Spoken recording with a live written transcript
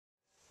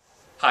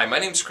Hi, my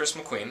name is Chris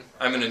McQueen.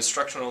 I'm an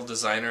instructional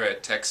designer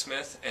at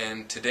TechSmith,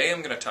 and today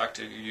I'm going to talk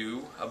to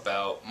you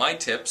about my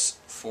tips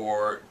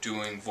for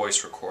doing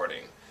voice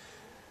recording.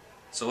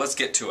 So let's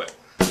get to it.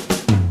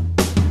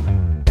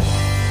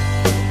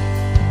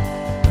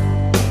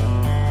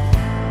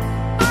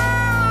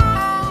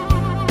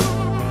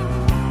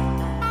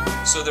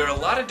 So there are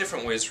a lot of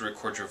different ways to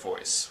record your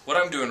voice. What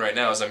I'm doing right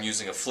now is I'm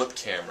using a flip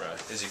camera,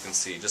 as you can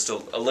see. Just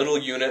a little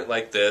unit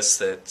like this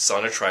that's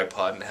on a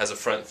tripod and has a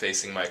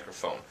front-facing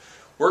microphone.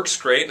 Works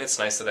great, and it's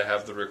nice that I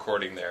have the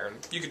recording there. And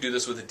you could do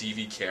this with a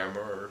DV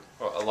camera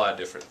or a lot of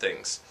different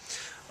things.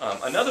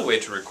 Another way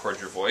to record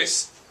your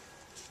voice,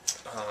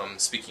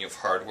 speaking of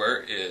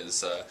hardware,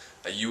 is a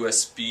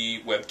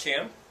USB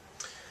webcam,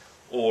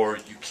 or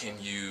you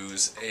can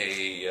use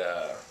a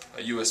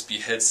USB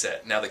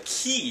headset. Now the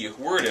key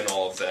word in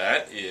all of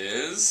that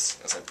is,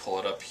 as I pull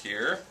it up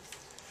here,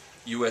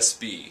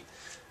 USB.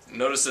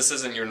 Notice this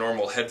isn't your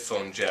normal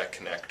headphone jack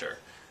connector.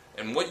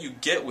 And what you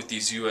get with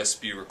these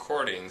USB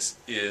recordings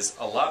is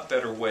a lot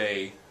better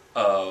way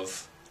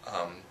of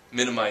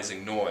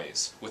minimizing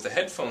noise. With a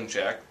headphone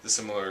jack, the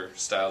similar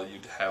style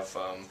you'd have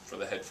for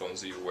the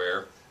headphones that you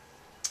wear,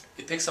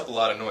 it picks up a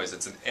lot of noise.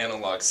 It's an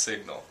analog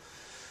signal.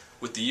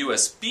 With the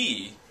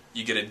USB,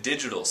 you get a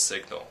digital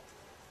signal,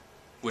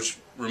 which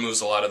removes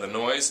a lot of the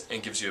noise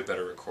and gives you a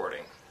better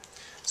recording.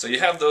 So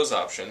you have those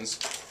options.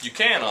 You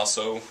can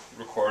also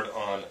record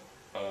on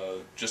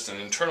just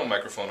an internal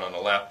microphone on a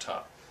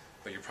laptop,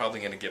 but you're probably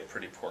going to get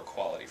pretty poor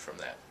quality from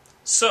that.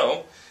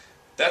 So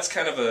that's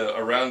kind of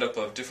a roundup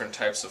of different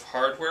types of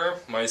hardware.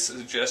 My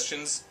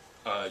suggestions,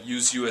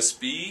 use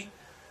USB,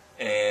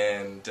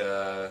 and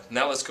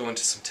now let's go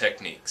into some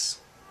techniques.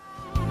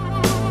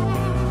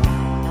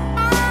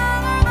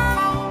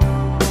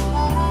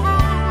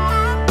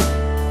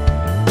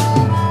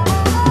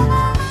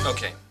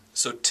 Okay,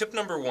 so tip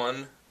number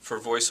one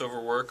for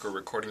voiceover work or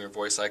recording your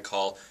voice I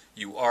call,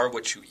 you are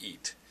what you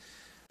eat.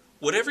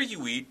 Whatever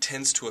you eat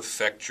tends to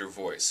affect your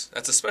voice.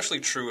 That's especially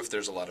true if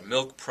there's a lot of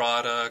milk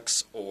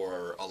products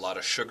or a lot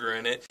of sugar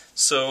in it.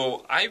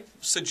 So I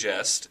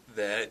suggest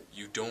that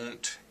you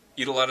don't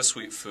eat a lot of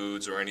sweet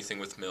foods or anything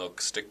with milk.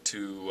 Stick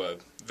to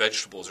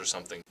vegetables or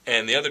something.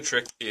 And the other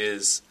trick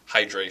is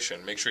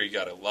hydration. Make sure you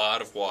got a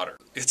lot of water.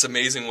 It's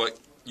amazing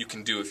what you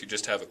can do if you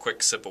just have a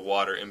quick sip of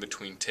water in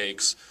between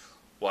takes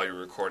while you're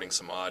recording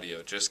some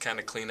audio. Just kind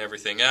of clean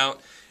everything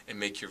out and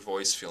make your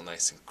voice feel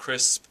nice and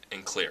crisp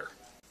and clear.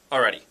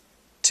 Alrighty.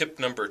 Tip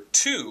number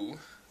two,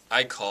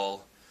 I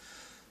call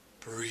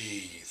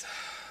breathe.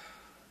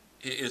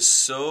 It is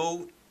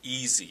so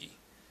easy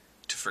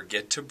to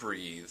forget to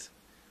breathe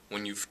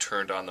when you've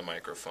turned on the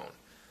microphone.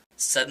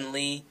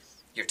 Suddenly,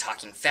 you're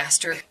talking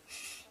faster,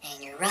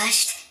 and you're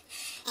rushed,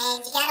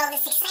 and you got all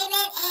this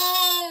excitement,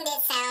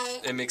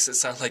 and it makes it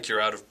sound like you're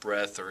out of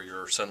breath or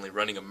you're suddenly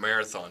running a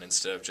marathon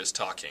instead of just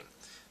talking.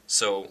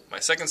 So my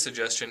second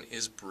suggestion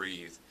is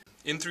breathe.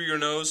 In through your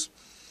nose,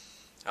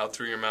 out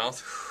through your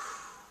mouth.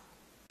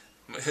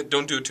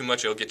 Don't do it too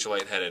much, it'll get you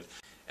lightheaded.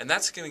 And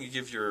that's going to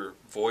give your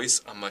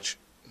voice a much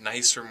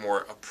nicer,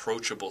 more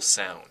approachable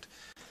sound.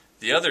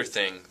 The other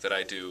thing that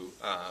I do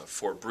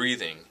for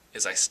breathing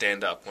is I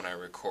stand up when I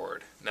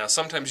record. Now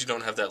sometimes you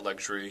don't have that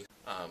luxury,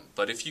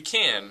 but if you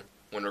can,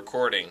 when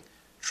recording,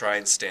 try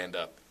and stand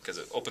up, because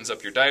it opens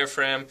up your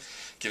diaphragm,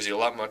 gives you a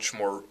lot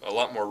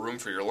more room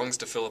for your lungs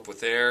to fill up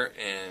with air,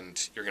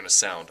 and you're going to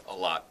sound a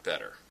lot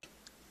better.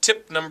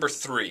 Tip number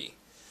three.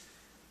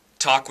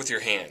 Talk with your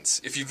hands.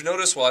 If you've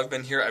noticed while I've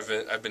been here,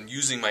 I've been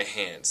using my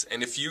hands.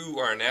 And if you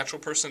are a natural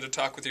person to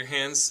talk with your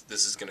hands,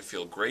 this is going to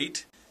feel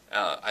great.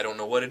 I don't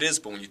know what it is,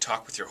 but when you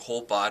talk with your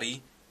whole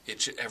body,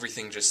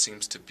 everything just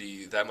seems to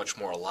be that much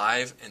more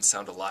alive and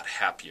sound a lot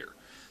happier.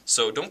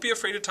 So don't be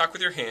afraid to talk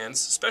with your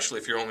hands, especially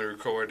if you're only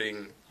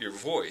recording your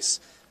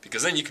voice,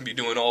 because then you can be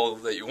doing all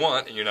that you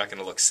want and you're not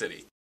going to look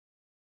silly.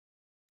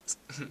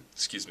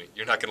 Excuse me,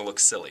 you're not going to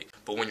look silly.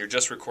 But when you're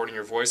just recording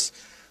your voice,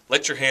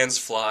 let your hands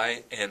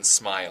fly and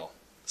smile.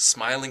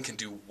 Smiling can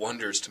do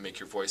wonders to make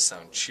your voice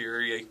sound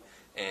cheery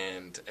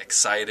and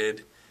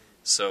excited.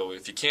 So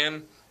if you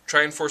can,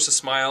 try and force a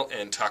smile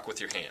and talk with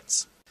your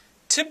hands.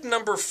 Tip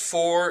number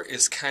four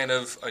is kind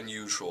of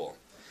unusual.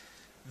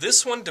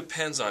 This one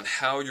depends on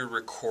how you're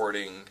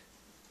recording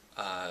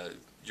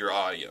your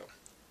audio.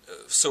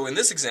 So in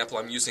this example,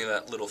 I'm using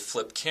that little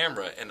flip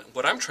camera, and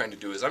what I'm trying to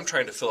do is I'm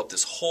trying to fill up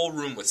this whole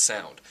room with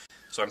sound.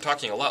 So I'm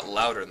talking a lot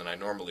louder than I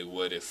normally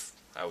would if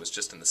I was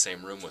just in the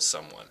same room with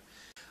someone.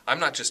 I'm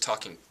not just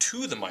talking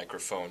to the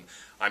microphone,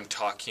 I'm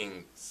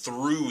talking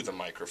through the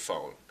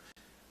microphone.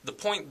 The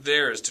point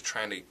there is to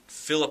try and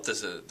fill up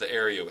the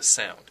area with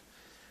sound.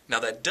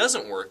 Now that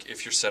doesn't work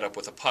if you're set up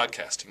with a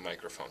podcasting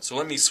microphone. So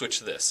let me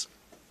switch this.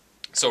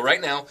 So right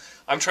now,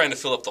 I'm trying to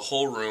fill up the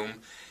whole room,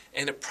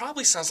 and it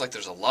probably sounds like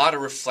there's a lot of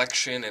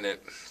reflection, and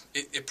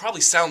it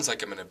probably sounds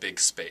like I'm in a big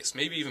space,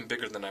 maybe even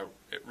bigger than I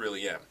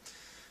really am.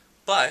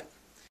 But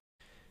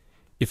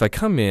if I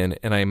come in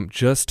and I'm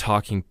just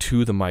talking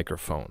to the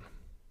microphone,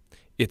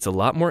 it's a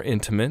lot more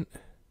intimate.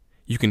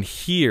 You can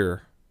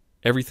hear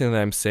everything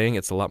that I'm saying.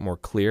 It's a lot more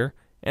clear,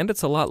 and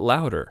it's a lot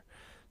louder.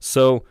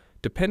 So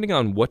depending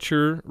on what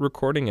you're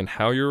recording and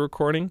how you're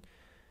recording,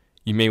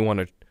 you may want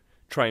to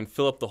try and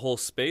fill up the whole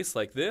space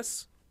like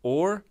this,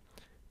 or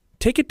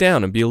take it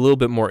down and be a little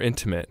bit more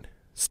intimate.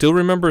 Still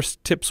remember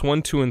tips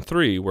 1, 2, and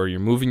 3, where you're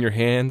moving your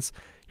hands,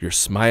 you're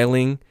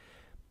smiling,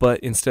 but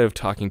instead of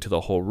talking to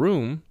the whole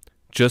room,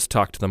 just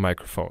talk to the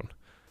microphone.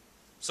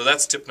 So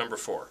that's tip number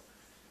 4.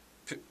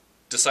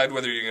 Decide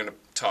whether you're going to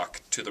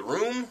talk to the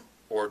room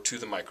or to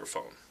the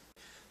microphone.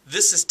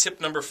 This is tip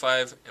number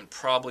 5, and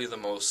probably the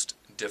most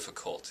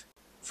difficult.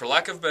 For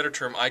lack of a better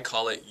term, I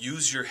call it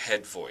use your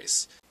head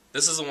voice.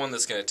 This is the one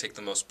that's going to take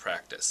the most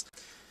practice.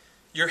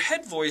 Your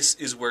head voice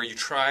is where you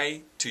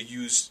try to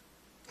use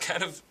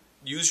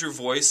your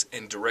voice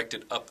and direct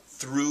it up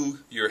through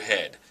your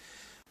head.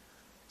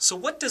 So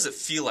what does it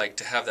feel like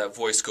to have that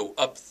voice go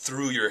up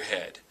through your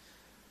head?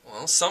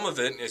 Well, some of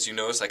it, as you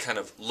notice, I kind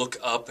of look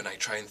up and I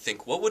try and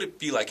think, what would it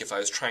be like if I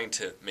was trying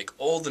to make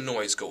all the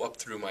noise go up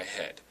through my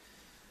head?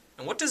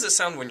 And what does it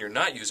sound when you're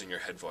not using your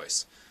head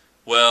voice?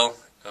 Well,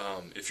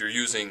 if you're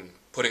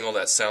putting all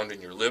that sound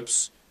in your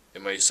lips,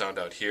 it might sound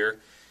out here.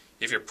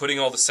 If you're putting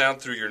all the sound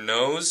through your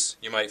nose,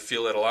 you might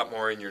feel it a lot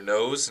more in your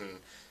nose, and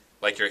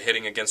like you're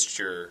hitting against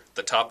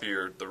the top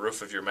of the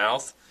roof of your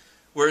mouth.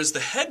 Whereas the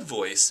head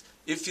voice,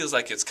 it feels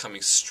like it's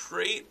coming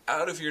straight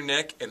out of your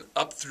neck and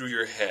up through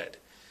your head.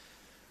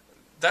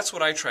 That's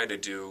what I try to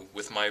do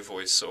with my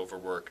voiceover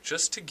work,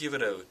 just to give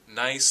it a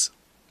nice,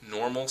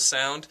 normal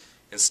sound,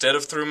 instead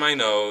of through my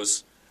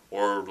nose,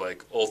 or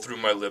like all through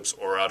my lips,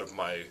 or out of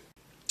my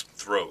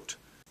throat.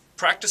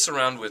 Practice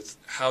around with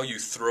how you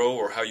throw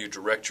or how you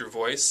direct your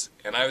voice,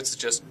 and I would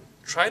suggest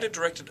try to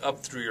direct it up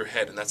through your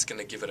head, and that's going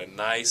to give it a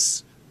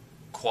nice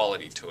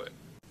quality to it.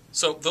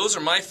 So those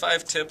are my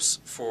 5 tips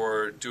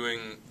for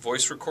doing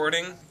voice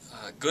recording.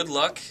 Good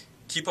luck,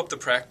 keep up the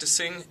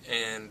practicing,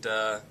 and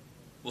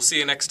we'll see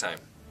you next time.